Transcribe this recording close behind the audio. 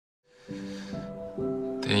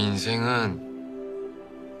내 인생은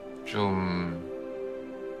좀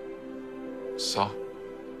써.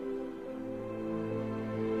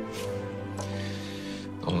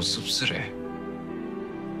 너무 씁쓸해.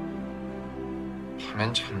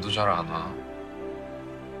 밤엔 잠도 잘 안 와.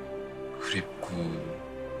 그립고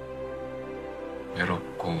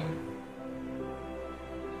외롭고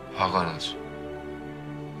화가 나서.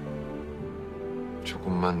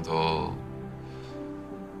 조금만 더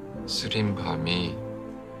쓰린 밤이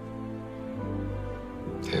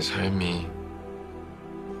내 삶이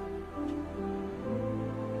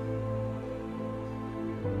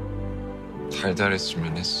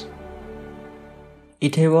달달했으면 했어.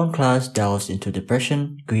 Itaewon Class delves into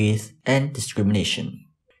depression, grief, and discrimination.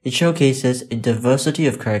 It showcases a diversity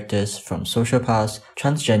of characters from sociopaths,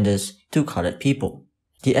 transgenders, to colored people.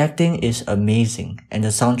 The acting is amazing and the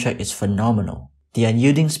soundtrack is phenomenal. The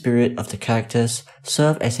unyielding spirit of the characters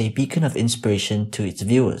serve as a beacon of inspiration to its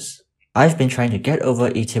viewers. I've been trying to get over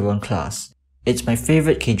Itaewon Class. It's my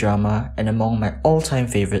favorite K-drama and among my all-time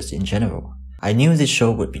favorites in general. I knew this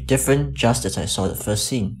show would be different just as I saw the first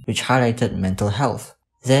scene, which highlighted mental health.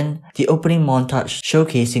 Then, the opening montage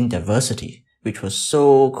showcasing diversity, which was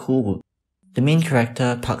so cool. The main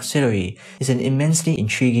character, Park Sae-ro-yi, is an immensely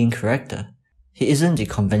intriguing character. He isn't the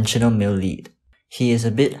conventional male lead. He is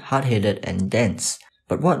a bit hard-headed and dense,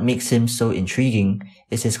 but what makes him so intriguing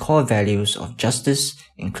is his core values of justice,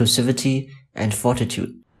 inclusivity, and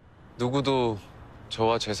fortitude. 누구도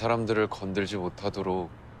저와 제 사람들을 건들지 못하도록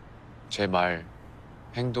제 말,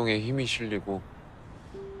 행동에 힘이 실리고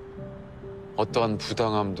어떠한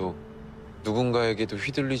부당함도 누군가에게도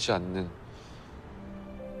휘둘리지 않는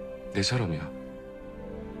내 사람이야.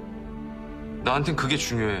 나한텐 그게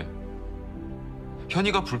중요해.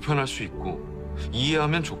 현이가 불편할 수 있고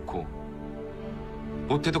이해하면 좋고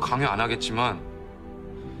못해도 강요 안 하겠지만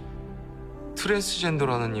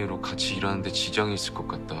트랜스젠더라는 이유로 같이 일하는데 지장이 있을 것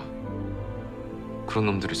같다. 그런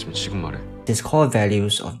놈들 있으면 지금 말해. His core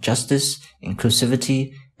values of justice,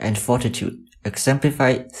 inclusivity, and fortitude,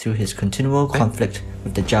 exemplified through his continual conflict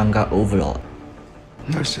with the Janga overlord.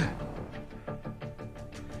 날씨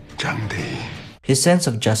장대희. His sense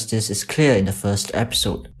of justice is clear in the first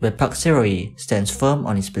episode, where Park Sae-ro-yi stands firm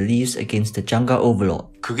on his beliefs against the Janga overlord.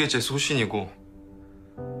 그게 제 소신이고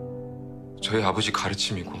저희 아버지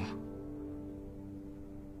가르침이고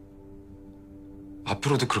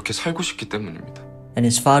앞으로도 그렇게 살고 싶기 때문입니다. And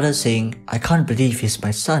his father saying, "I can't believe he's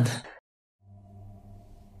my son.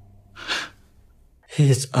 He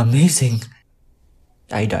is amazing."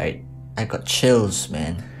 I died. I got chills,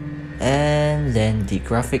 man. And then the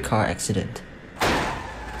graphic car accident.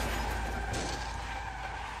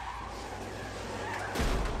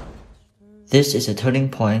 This is a turning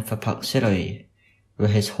point for Park Sae-ro-yi,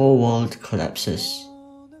 where his whole world collapses,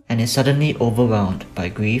 and is suddenly overwhelmed by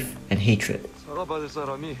grief and hatred.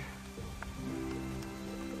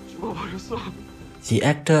 The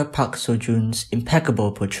actor Park Seo-joon's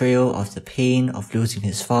impeccable portrayal of the pain of losing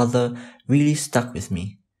his father really stuck with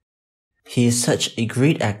me. He is such a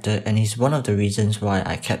great actor and he's one of the reasons why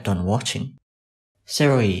I kept on watching.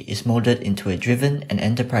 Saeroyi is molded into a driven and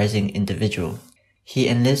enterprising individual. He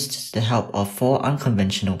enlists the help of 4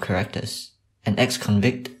 unconventional characters: an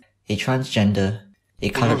ex-convict, a transgender, a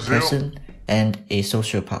colored person, and a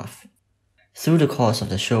sociopath. Through the course of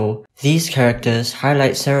the show, these characters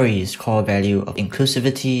highlight Saeroyi's core value of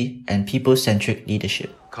inclusivity and people-centric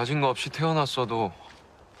leadership. 가진 거 없이 태어났어도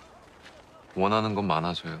원하는 건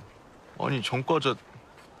많아서요. 아니 전과자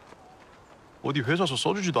어디 회사서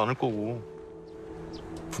써주지도 않을 거고.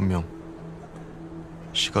 분명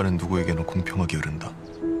시간은 누구에게나 공평하게 흐른다.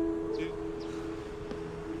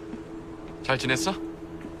 잘 지냈어?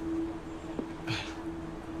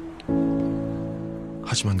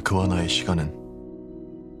 하지만 그와 나의 시간은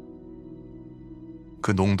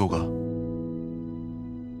그 농도가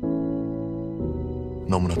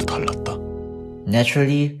너무나도 달랐다.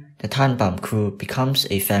 Naturally, the DanBam crew becomes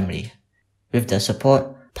a family. With their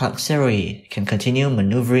support, Park Sae-ro-yi can continue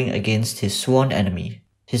maneuvering against his sworn enemy.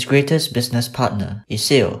 His greatest business partner,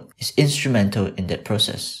 Yi-seo, is instrumental in that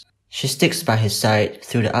process. She sticks by his side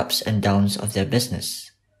through the ups and downs of their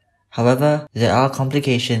business. However, there are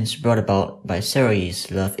complications brought about by Saeroyi's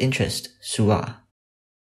love interest, Suwa.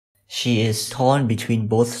 She is torn between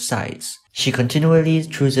both sides. She continually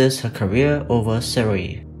chooses her career over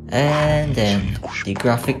Saeroyi. And then, the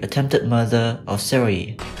graphic attempted murder of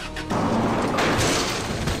Saeroyi.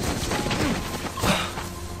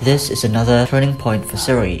 This is another turning point for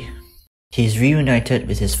Saeroyi. He is reunited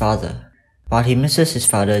with his father. While he misses his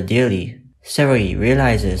father dearly, Saeroyi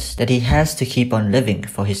realizes that he has to keep on living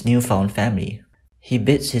for his newfound family. He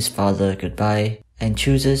bids his father goodbye and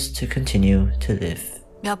chooses to continue to live.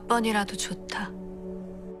 몇 번이라도 좋다.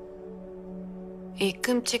 이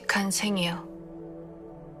끔찍한 생이여.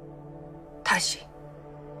 다시.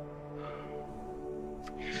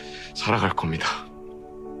 살아갈 겁니다.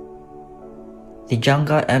 The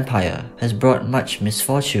Janga Empire has brought much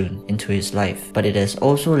misfortune into his life, but it has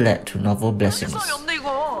also led to novel blessings.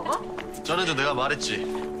 전에도 내가 말했지.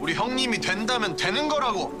 우리 형님이 된다면 되는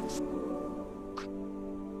거라고.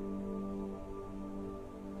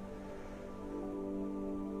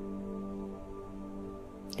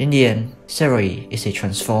 In the end, Saeroyi is a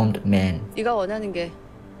transformed man, 네가 원하는 게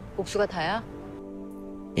복수가 다야?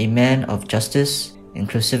 a man of justice,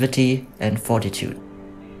 inclusivity, and fortitude.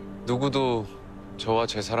 누구도 저와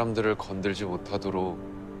제 사람들을 건들지 못하도록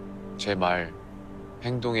제 말,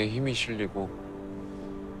 행동에 힘이 실리고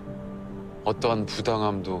어떠한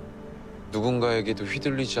부당함도 누군가에게도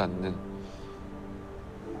휘둘리지 않는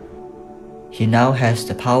He now has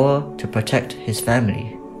the power to protect his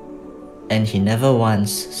family, and he never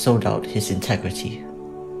once sold out his integrity.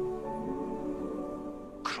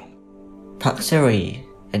 그럼 Park Sae-ro-yi,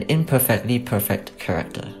 an imperfectly perfect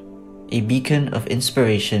character, a beacon of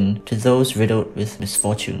inspiration to those riddled with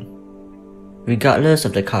misfortune. Regardless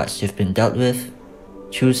of the cards you've been dealt with,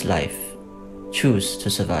 choose life, choose to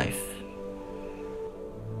survive.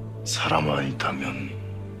 사람만 있다면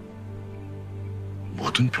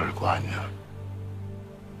뭐든 별거 아니야.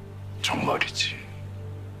 정말이지.